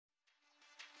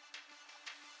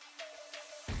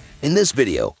In this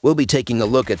video, we'll be taking a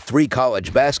look at 3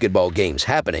 college basketball games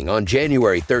happening on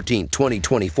January 13,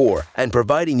 2024, and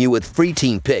providing you with free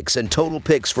team picks and total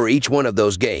picks for each one of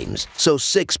those games, so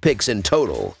 6 picks in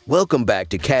total. Welcome back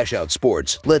to Cash Out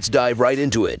Sports. Let's dive right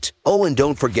into it. Oh, and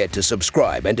don't forget to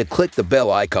subscribe and to click the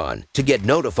bell icon to get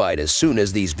notified as soon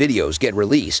as these videos get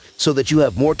released, so that you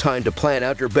have more time to plan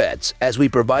out your bets as we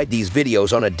provide these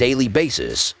videos on a daily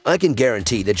basis. I can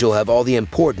guarantee that you'll have all the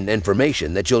important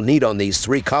information that you'll need on these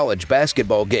 3 college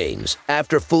basketball games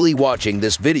after fully watching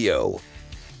this video.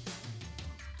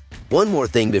 One more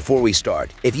thing before we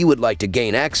start: if you would like to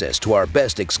gain access to our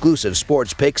best exclusive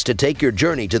sports picks to take your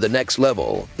journey to the next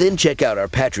level, then check out our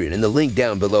Patreon in the link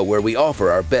down below, where we offer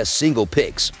our best single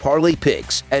picks, parlay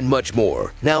picks, and much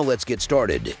more. Now let's get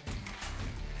started.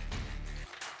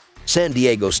 San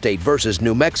Diego State versus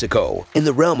New Mexico. In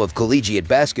the realm of collegiate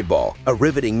basketball, a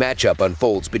riveting matchup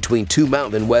unfolds between 2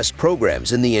 Mountain West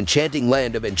programs in the enchanting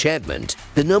land of enchantment.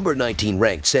 The number 19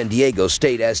 ranked San Diego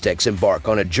State Aztecs embark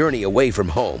on a journey away from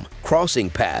home, crossing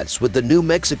paths with the New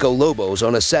Mexico Lobos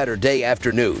on a Saturday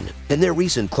afternoon. In their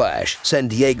recent clash, San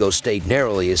Diego State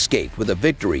narrowly escaped with a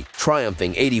victory,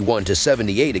 triumphing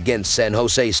 81-78 against San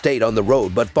Jose State on the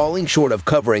road, but falling short of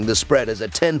covering the spread as a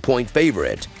 10-point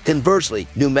favorite. Conversely,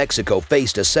 New Mexico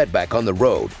faced a setback on the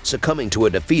road, succumbing to a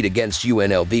defeat against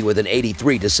UNLV with an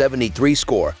 83-73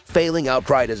 score, failing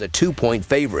outright as a 2-point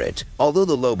favorite. Although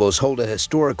the Lobos hold a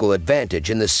historical advantage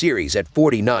in the series at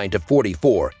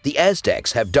 49-44, the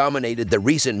Aztecs have dominated the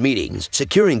recent meetings,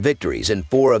 securing victories in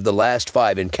 4 of the last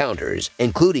 5 encounters,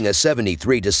 including a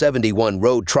 73-71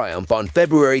 road triumph on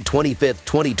February 25,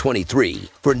 2023.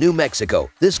 For New Mexico,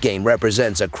 this game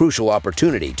represents a crucial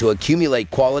opportunity to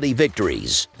accumulate quality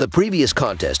victories. The previous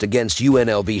contest against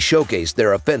UNLV showcased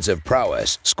their offensive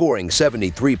prowess, scoring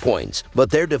 73 points, but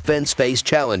their defense faced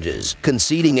challenges,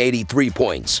 conceding 83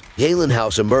 points. Yalen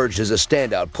House emerged as a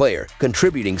standout player,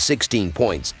 contributing 16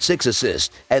 points, 6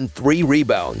 assists, and 3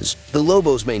 rebounds. The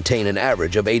Lobos maintain an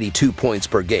average of 82 points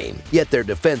per game, yet their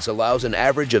defense allows an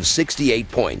average of 68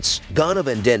 points.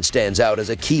 Donovan Dent stands out as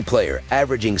a key player,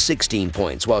 averaging 16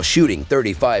 points while shooting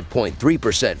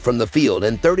 35.3% from the field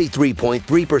and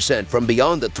 33.3% from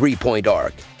beyond the three-point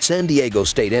arc. San Diego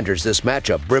State enters this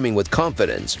matchup brimming with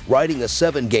confidence, riding a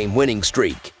 7-game winning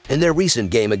streak. In their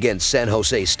recent game against San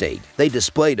Jose State, they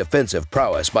displayed offensive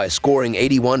prowess by scoring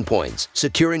 81 points,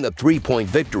 securing a 3-point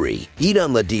victory.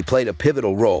 Edon Ladie played a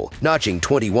pivotal role, notching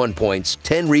 21 points,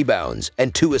 10 rebounds,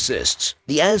 and 2 assists.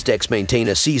 The Aztecs maintain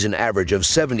a season average of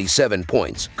 77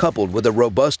 points, coupled with a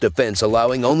robust defense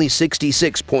allowing only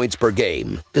 66 points per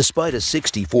game. Despite a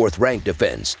 64th-ranked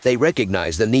defense, they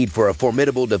recognize the need for a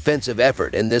formidable defensive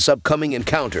effort in this upcoming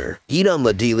encounter. Edon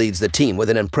Ladie leads the team with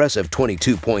an impressive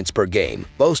 22 points per game,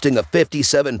 boasting a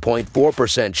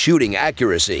 57.4% shooting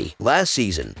accuracy. Last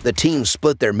season, the team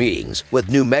split their meetings, with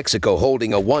New Mexico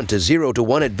holding a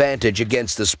 1-0-1 advantage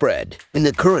against the spread. In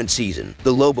the current season,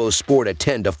 the Lobos sport a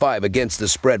 10-5 against the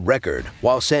spread record,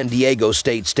 while San Diego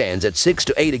State stands at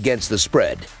 6-8 against the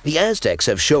spread. The Aztecs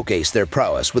have showcased their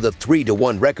prowess with a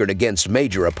 3-1 record against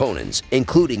major opponents,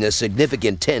 including a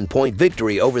significant 10-point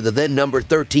victory over the then number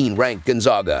 13 ranked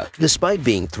Gonzaga. Despite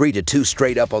being 3-2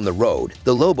 straight up on the road,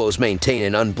 the Lobos maintain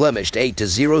an unblemished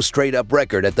 8-0 straight-up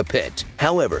record at the pit.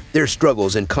 However, their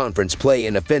struggles in conference play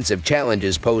and offensive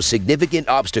challenges pose significant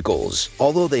obstacles.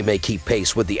 Although they may keep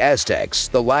pace with the Aztecs,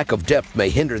 the lack of depth may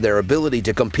hinder their ability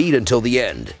to compete until the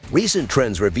end. Recent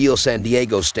trends reveal San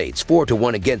Diego State's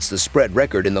 4-1 against the spread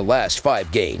record in the last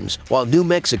 5 games, while New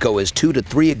Mexico is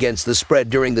 2-3 against the spread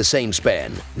during the same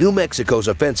span. New Mexico's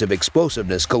offensive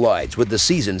explosiveness collides with the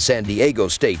seasoned San Diego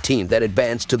State team that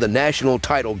advanced to the national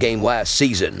title game last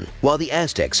season. While the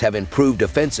Aztecs have improved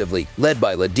offensively, led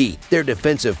by Ladie, their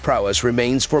defensive prowess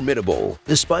remains formidable.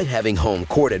 Despite having home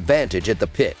court advantage at the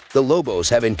pit, the Lobos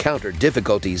have encountered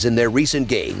difficulties in their recent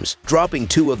games, dropping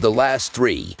 2 of the last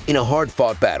 3. In a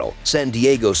hard-fought battle, San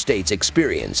Diego State's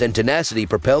experience and tenacity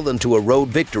propelled them to a road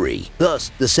victory.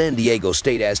 Thus, the San Diego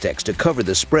State Aztecs to cover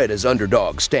the spread as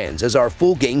underdog stands as our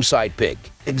full game side pick.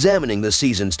 Examining the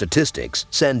season statistics,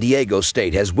 San Diego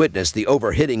State has witnessed the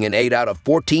overhitting in 8 out of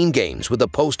 14 games with a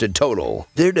posted total.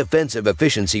 Their defensive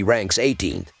efficiency ranks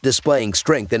 18th, displaying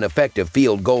strength in effective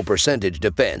field goal percentage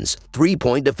defense,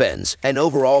 3-point defense, and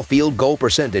overall field goal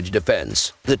percentage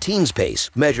defense. The team's pace,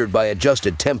 measured by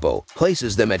adjusted tempo,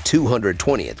 places them at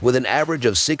 220th with an average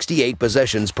of 68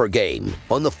 possessions per game.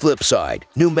 On the flip side,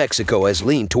 New Mexico has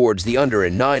leaned towards the under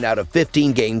in 9 out of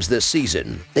 15 games this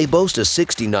season. They boast a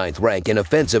 69th rank in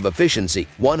defensive efficiency,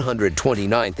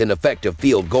 129th in effective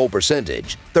field goal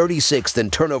percentage, 36th in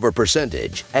turnover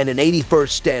percentage, and an 81st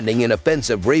standing in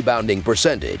offensive rebounding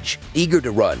percentage. Eager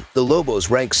to run, the Lobos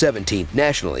rank 17th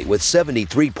nationally with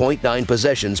 73.9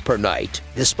 possessions per night.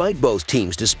 Despite both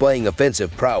teams displaying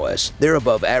offensive prowess, their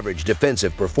above-average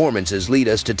defensive performances lead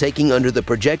us to taking under the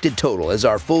projected total as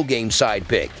our full-game side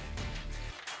pick.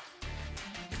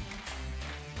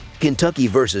 Kentucky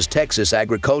versus Texas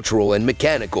Agricultural and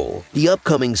Mechanical. The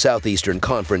upcoming Southeastern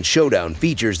Conference showdown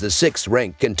features the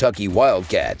 6th-ranked Kentucky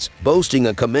Wildcats, boasting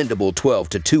a commendable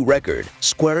 12-2 record,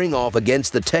 squaring off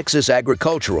against the Texas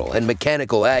Agricultural and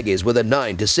Mechanical Aggies with a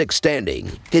 9-6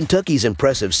 standing. Kentucky's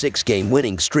impressive 6-game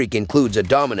winning streak includes a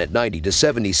dominant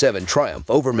 90-77 triumph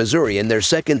over Missouri in their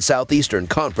second Southeastern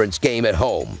Conference game at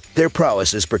home. Their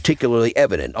prowess is particularly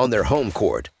evident on their home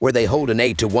court, where they hold an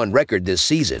 8-1 record this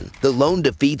season. The lone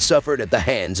defeat suffered at the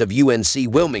hands of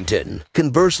UNC Wilmington.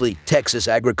 Conversely, Texas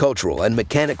Agricultural and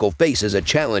Mechanical faces a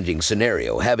challenging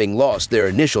scenario, having lost their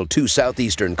initial 2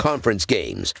 Southeastern Conference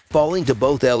games, falling to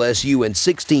both LSU and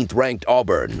 16th-ranked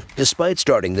Auburn. Despite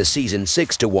starting the season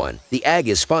 6-1, the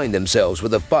Aggies find themselves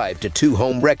with a 5-2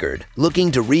 home record, looking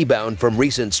to rebound from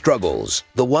recent struggles.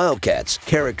 The Wildcats,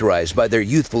 characterized by their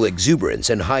youthful exuberance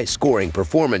and high-scoring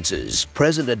performances,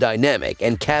 present a dynamic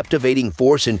and captivating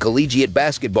force in collegiate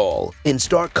basketball. In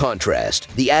stark contrast,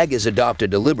 the Aggies adopt a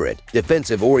deliberate,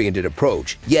 defensive-oriented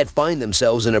approach, yet find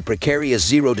themselves in a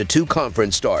precarious 0-2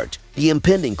 conference start. The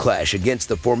impending clash against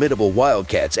the formidable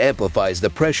Wildcats amplifies the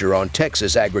pressure on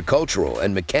Texas Agricultural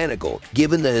and Mechanical,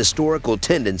 given the historical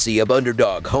tendency of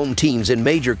underdog home teams in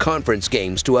major conference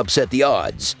games to upset the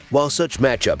odds. While such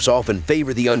matchups often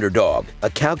favor the underdog, a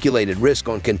calculated risk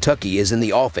on Kentucky is in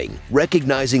the offing,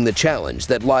 recognizing the challenge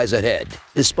that lies ahead.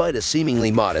 Despite a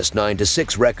seemingly modest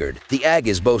 9-6 record, the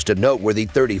Aggies boast a noteworthy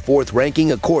 34th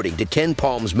ranking according to Ken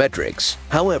Palm's metrics.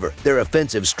 However, their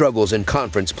offensive struggles in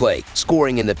conference play,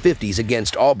 scoring in the 50s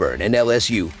against Auburn and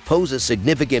LSU, pose a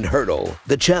significant hurdle.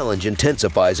 The challenge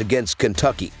intensifies against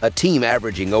Kentucky, a team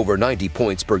averaging over 90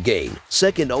 points per game,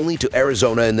 second only to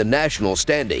Arizona in the national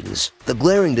standings. The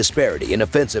glaring disparity in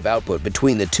offensive output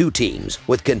between the two teams,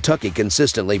 with Kentucky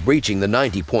consistently breaching the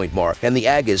 90-point mark and the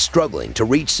Aggies struggling to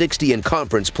reach 60 in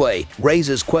conference play,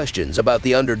 raises questions about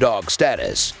the underdog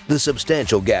status. The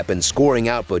substantial gap in scoring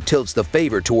output tilts the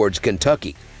favor towards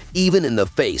Kentucky, even in the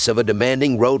face of a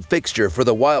demanding road fixture for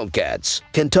the Wildcats.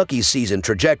 Kentucky's season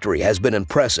trajectory has been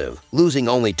impressive, losing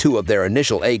only 2 of their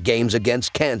initial 8 games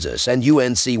against Kansas and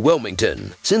UNC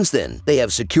Wilmington. Since then, they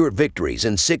have secured victories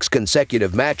in 6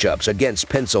 consecutive matchups against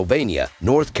Pennsylvania,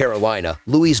 North Carolina,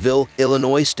 Louisville,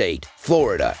 Illinois State,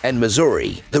 Florida, and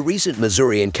Missouri. The recent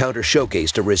Missouri encounter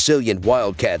showcased a resilient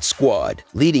Wildcats squad,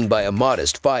 leading by a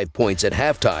modest 5 points at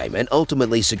halftime and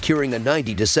ultimately securing a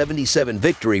 90-77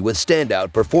 victory with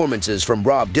standout performances from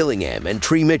Rob Dillingham and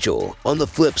Tree Mitchell. On the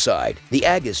flip side, the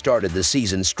Aggies started the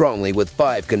season strongly with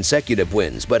 5 consecutive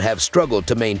wins but have struggled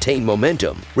to maintain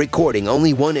momentum, recording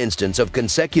only 1 instance of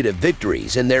consecutive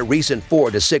victories in their recent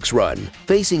 4-6 run.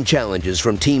 Facing challenges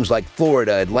from teams like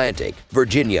Florida Atlantic,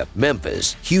 Virginia,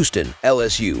 Memphis, Houston,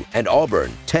 LSU, and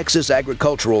Auburn, Texas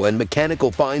Agricultural and Mechanical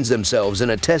finds themselves in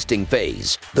a testing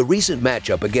phase. The recent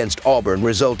matchup against Auburn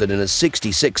resulted in a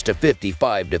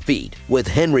 66-55 defeat, with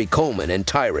Henry Coleman and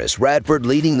Tyrus Radford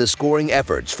leading the scoring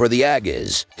efforts for the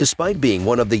Aggies. Despite being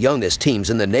one of the youngest teams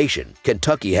in the nation,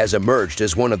 Kentucky has emerged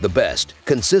as one of the best,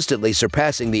 consistently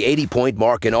surpassing the 80-point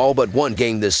mark in all but 1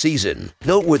 game this season.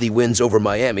 Noteworthy wins over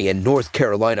Miami and North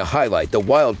Carolina highlight the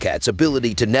Wildcats'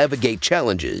 ability to navigate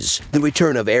challenges. The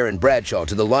return of Aaron Bradshaw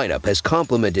to the lineup has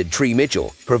complemented Tree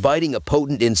Mitchell, providing a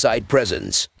potent inside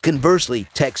presence. Conversely,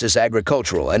 Texas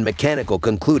Agricultural and Mechanical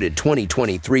concluded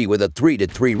 2023 with a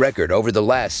 3-3 record over the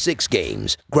last 6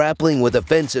 games, grappling with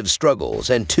offensive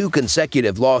struggles and 2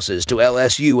 consecutive losses to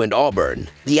LSU and Auburn.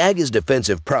 The Aggies'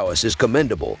 defensive prowess is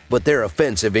commendable, but their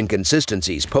offensive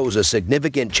inconsistencies pose a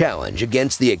significant challenge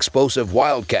against the explosive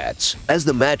Wildcats. As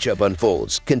the matchup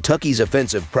unfolds, Kentucky's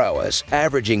offensive prowess,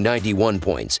 averaging 91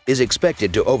 points, is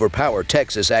expected to overpower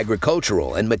Texas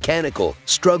Agricultural and Mechanical,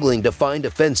 struggling to find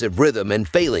offensive rhythm and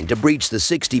failing to breach the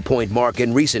 60-point mark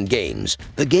in recent games.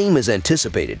 The game is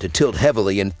anticipated to tilt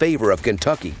heavily in favor of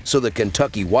Kentucky, so the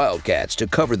Kentucky Wildcats to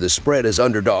cover the spread as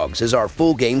underdogs is our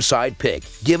full-game side pick,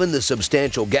 given the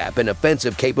substantial gap in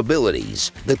offensive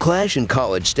capabilities. The clash in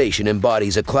College Station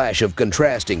embodies a clash of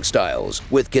contrasting styles,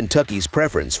 with Kentucky's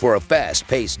preference for a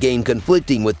fast-paced game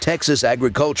conflicting with Texas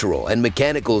Agricultural and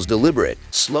Mechanical's deliberate,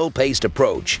 slow-paced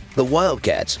approach. The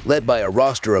Wildcats, led by a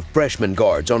roster of freshman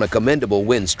guards on a commendable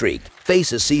win streak,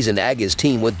 face a seasoned Aggies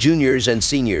team with juniors and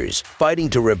seniors fighting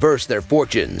to reverse their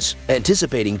fortunes.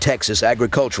 Anticipating Texas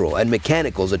Agricultural and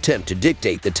Mechanical's attempt to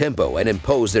dictate the tempo and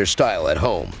impose their style at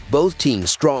home, both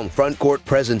teams' strong front-court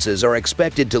presences are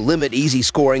expected to limit easy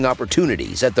scoring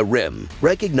opportunities at the rim.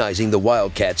 Recognizing the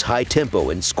Wildcats' high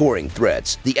tempo and scoring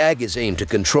threats, the Aggies aim to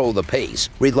control the pace,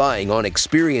 relying on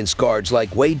experienced guards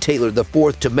like Wade Taylor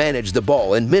IV to manage the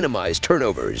ball and minimize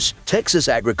turnovers. Texas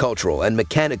Agricultural and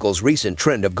Mechanical's recent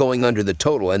trend of going under the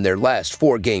total in their last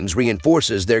 4 games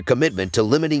reinforces their commitment to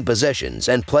limiting possessions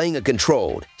and playing a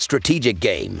controlled, strategic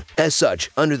game. As such,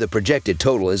 under the projected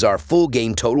total is our full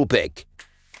game total pick.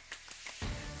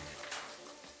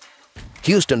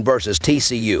 Houston versus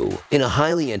TCU. In a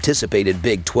highly anticipated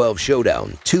Big 12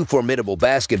 showdown, 2 formidable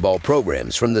basketball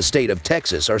programs from the state of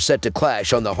Texas are set to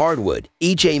clash on the hardwood,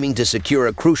 each aiming to secure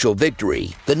a crucial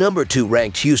victory. The number 2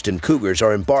 ranked Houston Cougars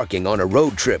are embarking on a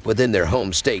road trip within their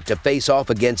home state to face off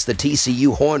against the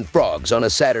TCU Horned Frogs on a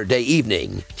Saturday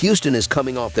evening. Houston is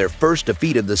coming off their first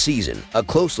defeat of the season, a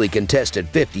closely contested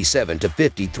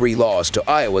 57-53 loss to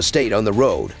Iowa State on the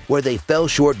road, where they fell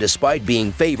short despite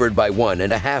being favored by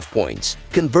 1.5 points.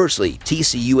 Conversely,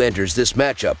 TCU enters this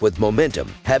matchup with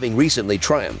momentum, having recently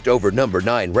triumphed over number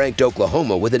 9 ranked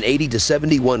Oklahoma with an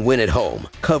 80-71 win at home,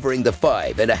 covering the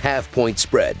 5.5-point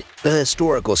spread. The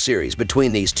historical series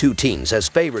between these two teams has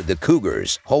favored the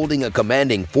Cougars, holding a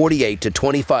commanding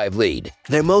 48-25 lead.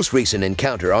 Their most recent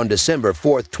encounter on December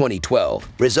 4, 2012,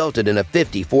 resulted in a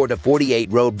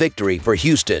 54-48 road victory for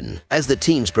Houston. As the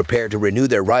teams prepare to renew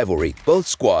their rivalry, both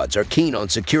squads are keen on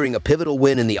securing a pivotal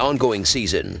win in the ongoing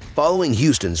season. Following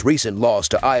Houston's recent loss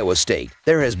to Iowa State,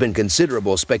 there has been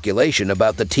considerable speculation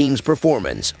about the team's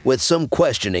performance, with some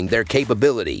questioning their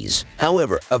capabilities.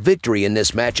 However, a victory in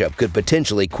this matchup could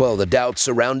potentially quell the doubts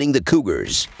surrounding the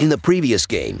Cougars. In the previous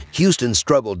game, Houston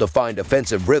struggled to find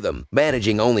offensive rhythm,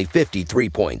 managing only 53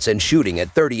 points and shooting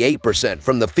at 38%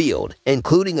 from the field,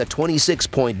 including a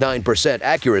 26.9%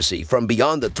 accuracy from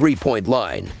beyond the three-point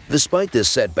line. Despite this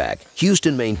setback,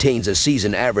 Houston maintains a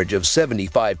season average of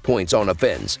 75 points on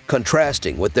offense,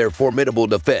 contrasting with their formidable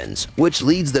defense, which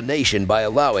leads the nation by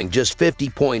allowing just 50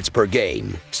 points per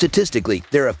game. Statistically,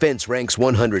 their offense ranks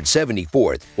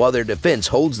 174th, while their defense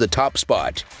holds the top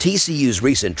spot. TCU's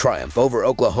recent triumph over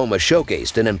Oklahoma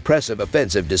showcased an impressive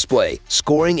offensive display,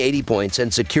 scoring 80 points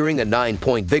and securing a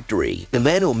 9-point victory.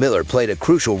 Emmanuel Miller played a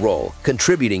crucial role,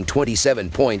 contributing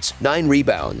 27 points, 9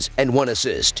 rebounds, and 1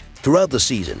 assist. Throughout the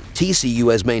season,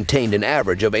 TCU has maintained an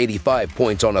average of 85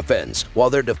 points on offense, while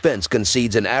their defense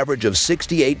concedes an average of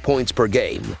 68 points per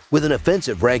game. With an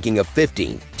offensive ranking of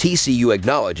 15th, TCU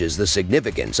acknowledges the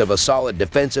significance of a solid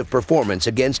defensive performance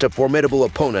against a formidable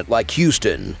opponent like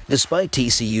Houston. Despite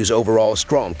TCU's overall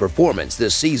strong performance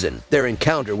this season, their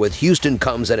encounter with Houston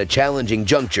comes at a challenging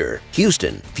juncture.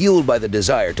 Houston, fueled by the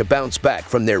desire to bounce back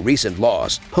from their recent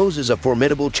loss, poses a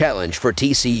formidable challenge for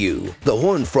TCU. The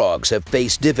Horned Frogs have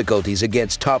faced difficulties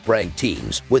against top-ranked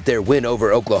teams, with their win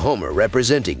over Oklahoma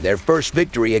representing their first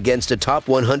victory against a top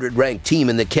 100 ranked team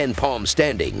in the Ken Palm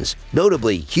standings.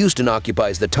 Notably, Houston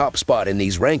occupies the top spot in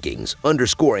these rankings,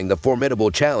 underscoring the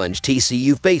formidable challenge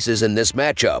TCU faces in this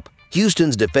matchup.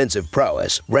 Houston's defensive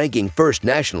prowess, ranking first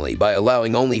nationally by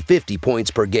allowing only 50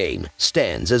 points per game,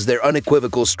 stands as their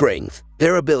unequivocal strength.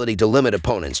 Their ability to limit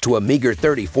opponents to a meager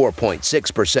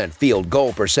 34.6% field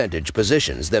goal percentage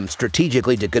positions them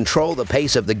strategically to control the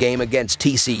pace of the game against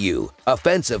TCU.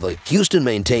 Offensively, Houston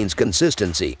maintains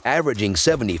consistency, averaging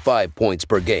 75 points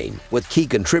per game, with key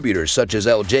contributors such as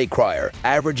L.J. Cryer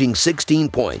averaging 16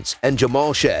 points and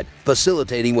Jamal Shedd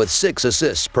facilitating with 6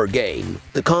 assists per game.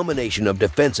 The combination of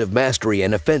defensive mastery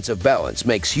and offensive balance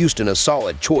makes Houston a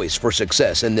solid choice for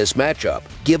success in this matchup,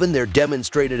 given their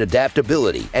demonstrated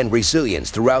adaptability and resilience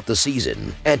throughout the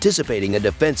season. Anticipating a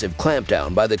defensive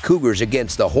clampdown by the Cougars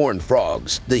against the Horned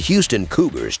Frogs, the Houston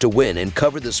Cougars to win and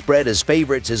cover the spread as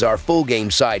favorites is our full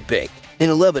game side pick. In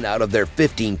 11 out of their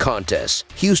 15 contests,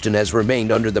 Houston has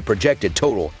remained under the projected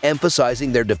total,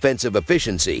 emphasizing their defensive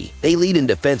efficiency. They lead in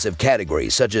defensive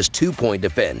categories such as 2-point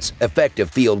defense, effective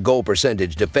field goal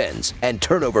percentage defense, and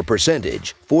turnover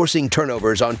percentage, forcing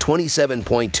turnovers on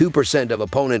 27.2% of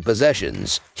opponent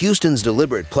possessions. Houston's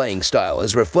deliberate playing style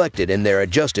is reflected in their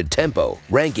adjusted tempo,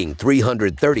 ranking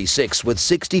 336 with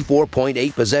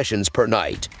 64.8 possessions per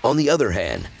night. On the other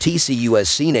hand, TCU has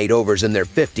seen 8 overs in their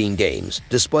 15 games,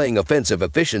 displaying offensive defensive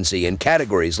efficiency in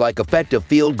categories like effective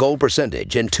field goal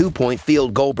percentage and two-point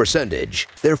field goal percentage.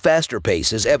 Their faster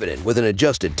pace is evident with an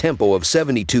adjusted tempo of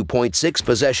 72.6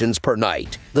 possessions per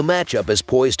night. The matchup is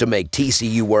poised to make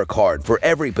TCU work hard for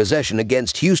every possession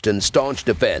against Houston's staunch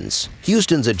defense.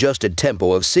 Houston's adjusted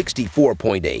tempo of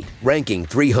 64.8, ranking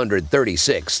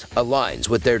 336th, aligns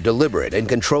with their deliberate and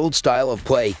controlled style of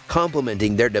play,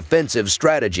 complementing their defensive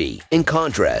strategy. In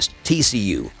contrast,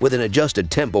 TCU, with an adjusted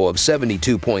tempo of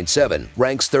 72.7,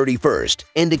 ranks 31st,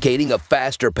 indicating a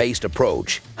faster-paced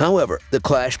approach. However, the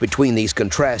clash between these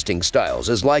contrasting styles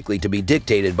is likely to be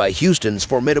dictated by Houston's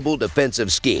formidable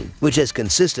defensive scheme, which has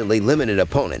consistently limited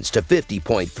opponents to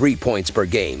 50.3 points per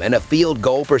game and a field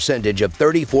goal percentage of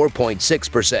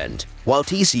 34.6%. While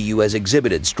TCU has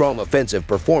exhibited strong offensive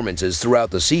performances throughout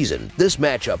the season, this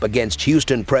matchup against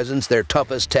Houston presents their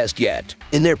toughest test yet.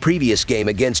 In their previous game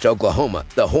against Oklahoma,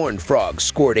 the Horned Frogs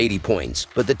scored 80 points,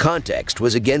 but the context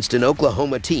was against an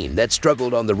Oklahoma team that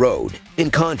struggled on the road. In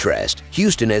contrast,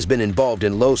 Houston has been involved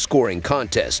in low-scoring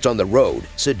contests on the road,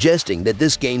 suggesting that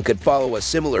this game could follow a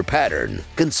similar pattern.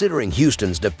 Considering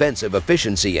Houston's defensive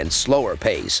efficiency and slower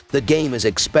pace, the game is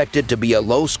expected to be a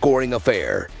low-scoring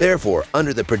affair. Therefore,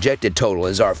 under the projected total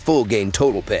is our full game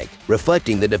total pick,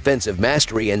 reflecting the defensive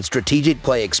mastery and strategic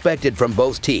play expected from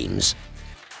both teams.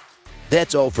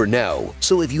 That's all for now,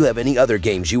 so if you have any other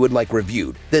games you would like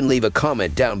reviewed, then leave a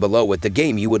comment down below with the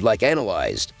game you would like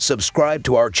analyzed. Subscribe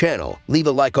to our channel, leave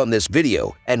a like on this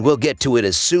video, and we'll get to it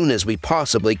as soon as we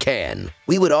possibly can.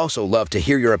 We would also love to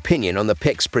hear your opinion on the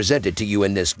picks presented to you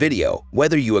in this video,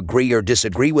 whether you agree or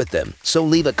disagree with them, so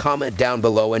leave a comment down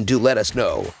below and do let us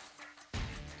know.